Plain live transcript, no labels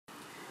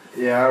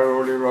Yeah, I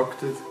really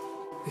rocked it.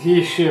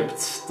 He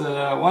shipped the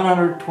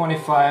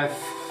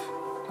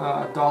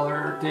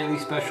 $125 daily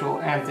special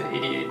and the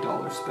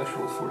 $88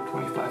 special for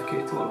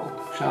 25k total.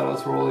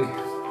 Shoutouts, Rolly.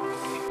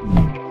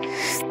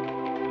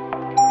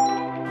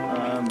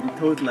 In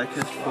total I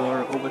cashed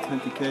for over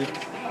 20k.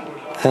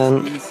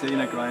 And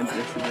Insane grind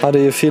yesterday. how do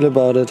you feel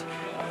about it?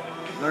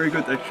 Very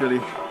good actually.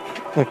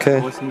 Okay.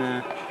 I was in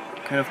a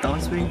kind of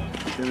downswing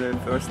in the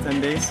first 10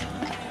 days.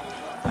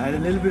 I had a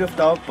little bit of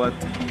doubt, but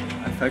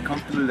I felt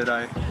comfortable that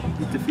I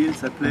hit the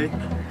fields I play,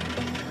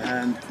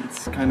 and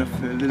it's kind of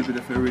a little bit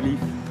of a relief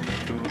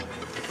to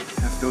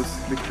have those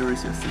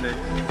victories yesterday.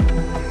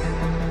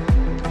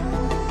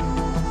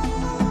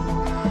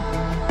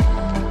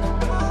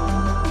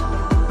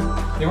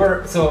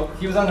 So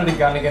he was under the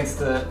gun against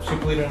the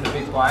chip leader in the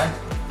big blind,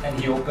 and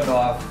he opened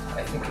off,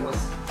 I think it was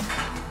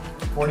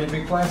 40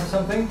 big blinds or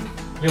something.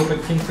 He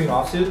opened king queen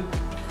offsuit.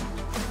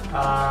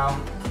 The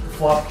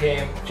flop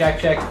came jack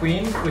jack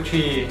queen, which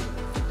he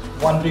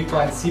one big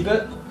blind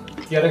c-bet.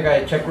 The other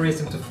guy check raised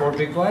him to 4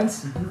 big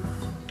blinds.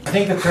 I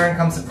think the turn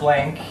comes to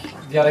blank.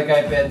 The other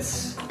guy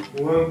bets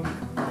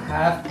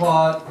half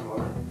pot,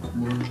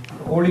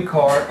 holy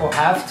card, or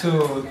half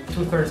to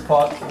 2/3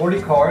 pot,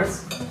 holy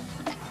cards.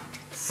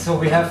 So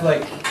we have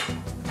like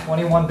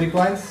 21 big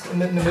blinds in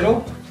the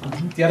middle.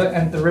 The other,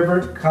 and the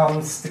river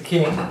comes the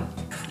king,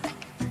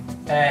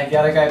 and the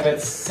other guy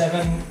bets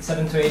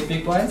 7 to 8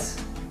 big blinds,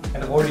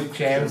 and the holy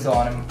jams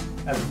on him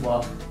as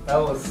well. That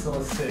was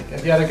so sick.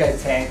 And the other guy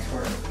tanked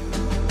for it.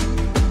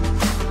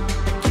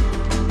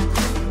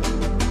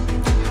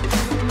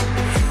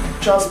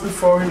 Just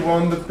before he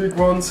won the big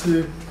ones,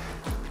 he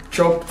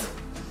chopped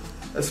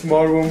a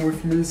small one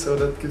with me, so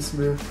that gives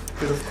me a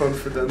bit of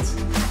confidence.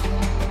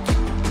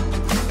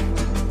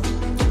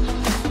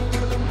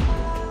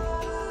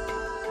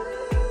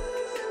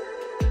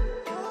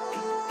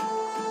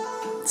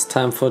 It's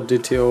time for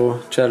DTO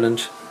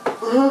challenge.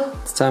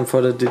 It's time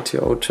for the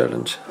DTO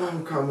challenge.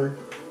 I'm coming.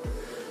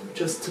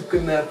 Just took a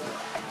nap.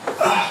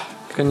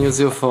 You can use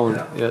your phone,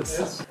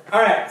 yes.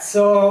 Alright,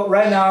 so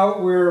right now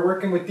we're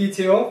working with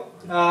DTO.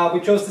 We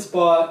chose the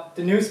spot,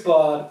 the new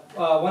spot,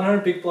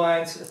 100 big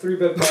blinds, a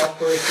 3-bet mount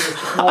versus a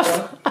small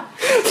one.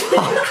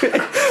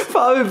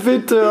 Fabi,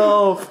 bitte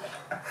auf!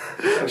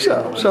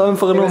 Schau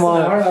einfach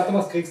nochmal.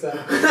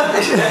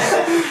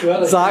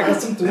 Sag.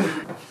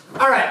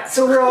 Alright,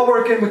 so we're all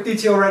working with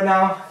DTO right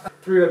now.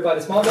 3-bet by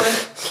the small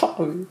blind.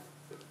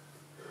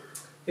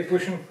 Wir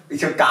pushen.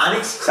 Ich hab gar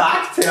nichts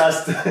gesagt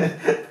zuerst.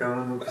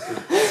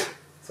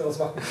 So, was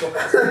macht mich doch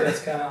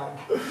jetzt? Keine Ahnung.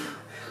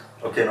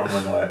 Okay,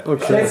 nochmal neu.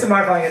 Okay. Nächste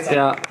Mal fangen wir jetzt an.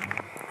 Ja.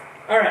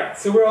 Alright,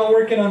 so we're all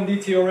working on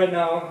DTO right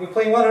now. We're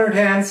playing 100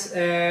 hands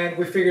and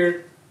we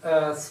figured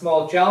a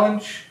small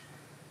challenge.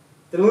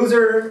 The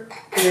loser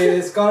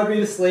is gonna be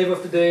the slave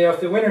of the day of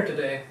the winner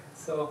today.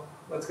 So,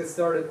 let's get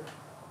started.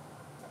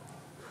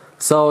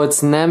 So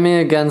it's Nemi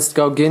against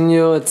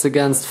Gauguinho, it's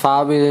against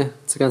Fabi,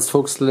 it's against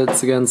Fuchsl,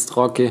 it's against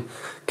Rocky.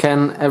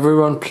 Can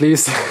everyone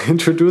please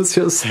introduce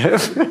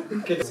yourself?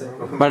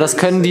 Weil das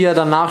können die ja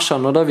dann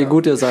nachschauen, oder? Wie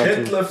gut ihr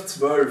seid. Shetlef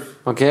 12.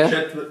 Okay.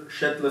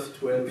 Shetlef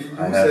 12.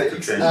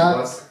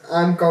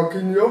 I'm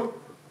Gauguinho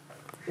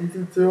in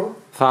DTO.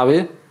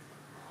 Fabi?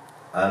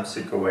 I'm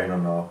Sikowano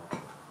now.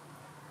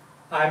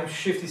 I'm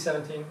Shifty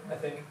 17, I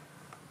think.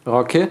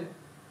 Rocky?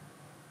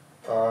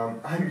 I'm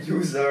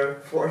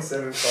user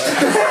 475.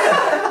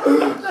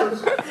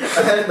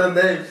 I had the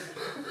name.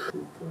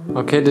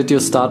 Okay, did you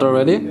start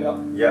already? Yeah.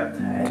 Yeah.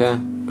 Okay,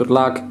 good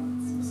luck.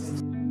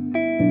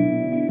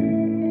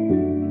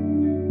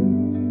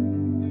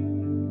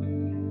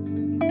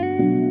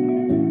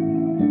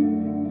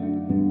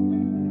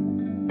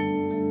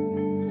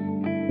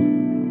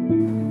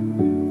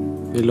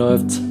 Wie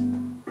läuft's?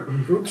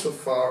 Good so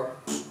far.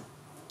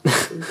 I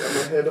think I'm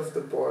ahead of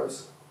the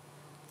boys.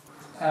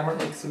 Hammer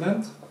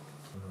excellent.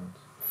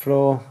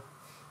 Flo,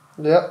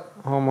 Yeah,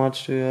 how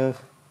much do you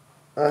have?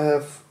 I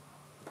have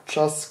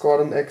just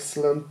scored an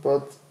excellent,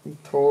 but in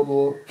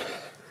total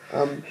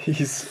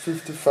He's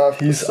 55%.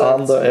 He's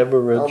under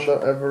average.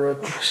 Under average.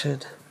 Oh,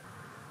 shit.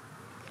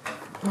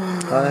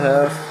 I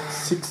have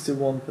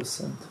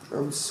 61%.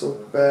 I'm so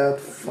bad.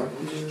 Fuck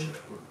me.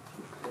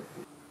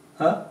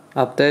 Huh?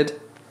 Update?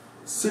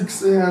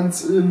 60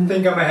 hands in I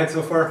think I'm ahead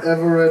so far.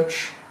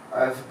 average,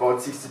 I have about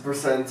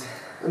 60%.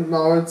 and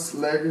now it's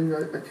lagging.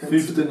 I can't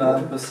see the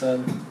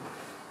 59%.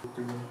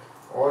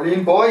 All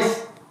in,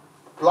 boys!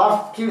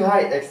 Bluff, king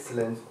high,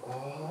 excellent.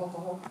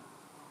 Oh.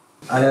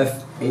 I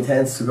have 8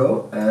 hands to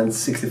go and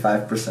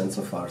 65%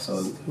 so far,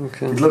 so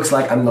Okay. it looks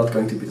like I'm not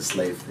going to be the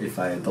slave if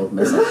I don't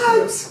mess up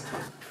the rest.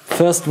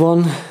 First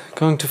one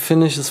going to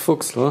finish is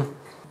Fuchsl.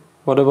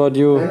 What about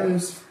you?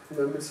 Nemi's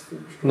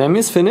finished.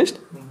 Nemi's finished?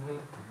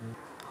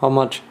 How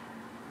much?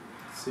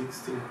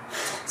 60.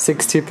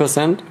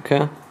 60%?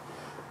 Okay.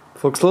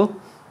 Fuchsl?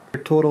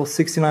 Total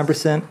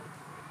 69%.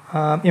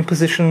 In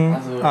position,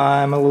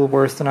 I'm a little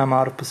worse than I'm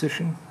out of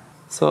position.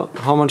 So,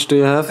 how much do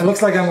you It have?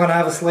 looks like I'm gonna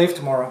have a slave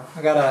tomorrow.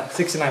 I got a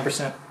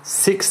 69%.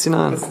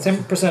 69. That's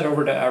 10%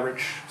 over the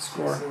average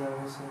score,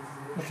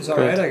 which is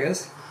alright, I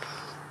guess.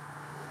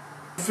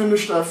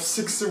 Finished at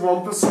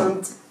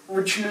 61%,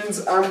 which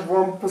means I'm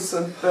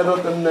 1% better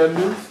than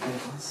Nelly.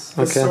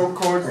 The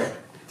so-called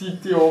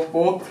DTO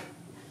bot,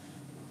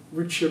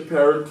 which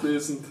apparently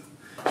isn't.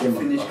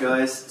 Finish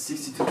guys,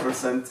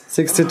 62%.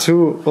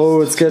 62,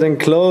 oh, it's getting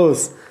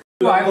close.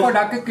 Das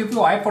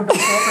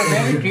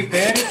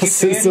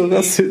ist so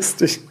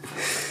rassistisch.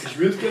 Ich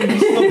würde gerne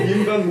wissen, ob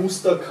irgendwer ein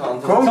Muster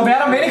kann. So,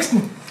 wer am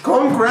wenigsten?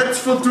 Congrats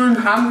for doing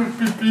 100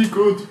 PP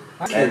good.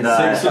 And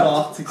I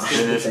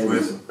finished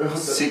with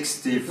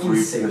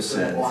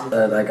 63%.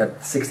 And I got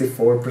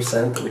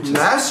 64%, which is,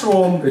 Nice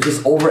one! which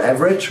is over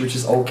average, which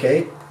is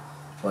okay.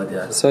 But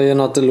yeah, So you're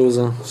not the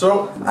loser.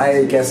 So,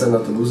 I guess I'm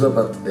not the loser,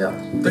 but yeah.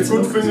 the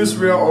good thing is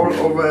we are all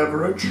over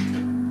average.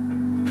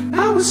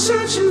 I was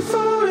searching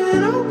for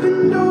an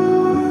open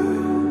door.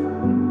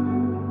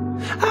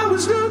 I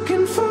was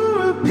looking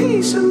for a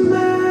peace of mind.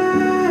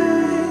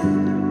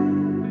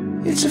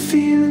 It's a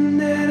feeling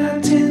that I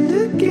tend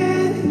to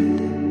get.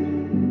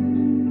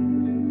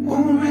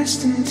 Won't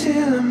rest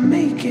until I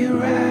make it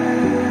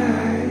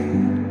right.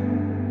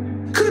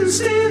 Couldn't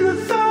stand the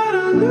thought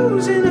of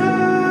losing her.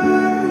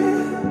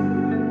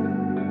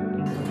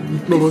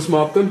 Noch was,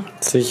 Martin?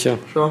 Sicher.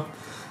 Schau.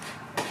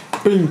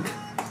 Pink,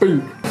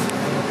 pink.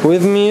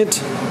 With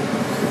meat,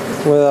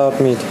 without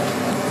meat.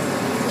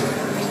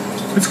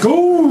 Let's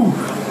go!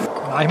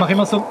 Ja, ich mache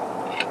immer so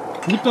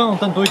Butter und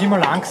dann tue ich immer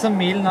langsam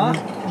Mehl nach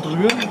und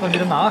rühren und dann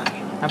wieder nach.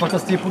 Einfach,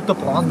 dass die Butter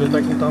braun wird,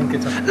 weil darum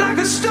geht's halt. Like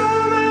a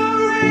storm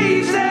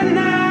outraged that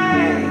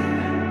night.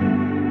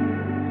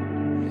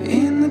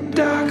 In the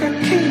dark I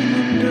came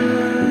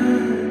undone.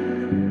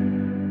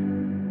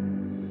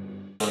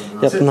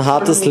 Ihr habt ein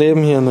hartes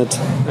Leben hier mit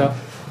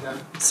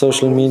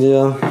Social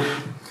Media.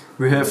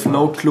 We have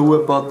no clue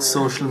about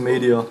social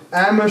media.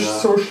 I'm a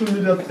social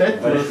media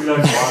deadlift.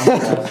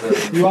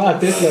 You are a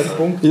deadlift,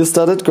 Punkt. You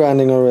started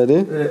grinding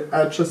already?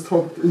 I just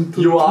hopped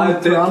into You are a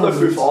two deadlift tournaments.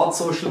 without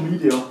social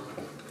media.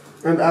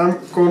 And I'm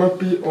gonna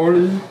be all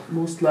in,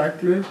 most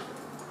likely,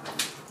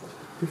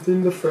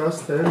 within the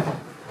first hand.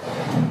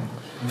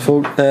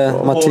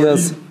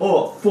 Matthias,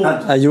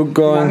 are you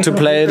going to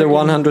play the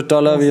 $100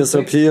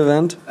 VSOP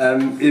event?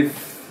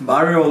 If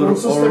Mario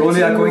or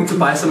Ronnie are going to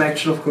buy some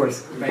action, of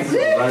course.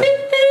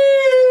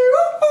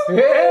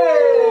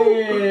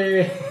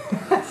 Hey!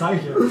 Sag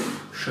ich ja.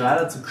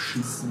 Schreier zu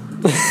geschissen.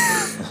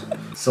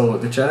 So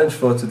the challenge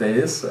for today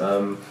is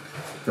the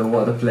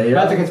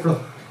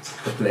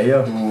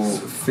player who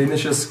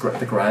finishes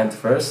the grind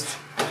first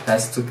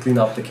has to clean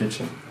up the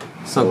kitchen.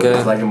 So Okay.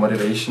 it's like a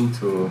motivation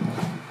to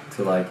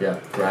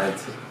grind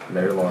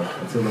very long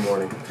until the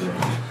morning.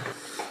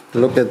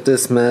 Look at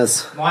this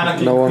mess.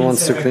 No one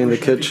wants to clean the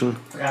kitchen.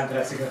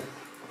 33er.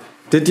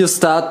 Did you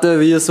start the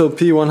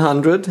VSOP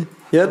 100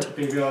 yet?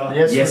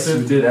 Yes,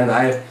 you did, and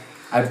I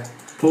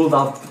pulled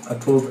a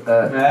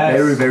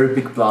very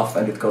big bluff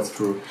and it got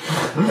through.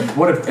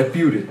 What a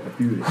beauty, a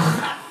beauty.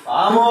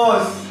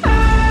 Vamos!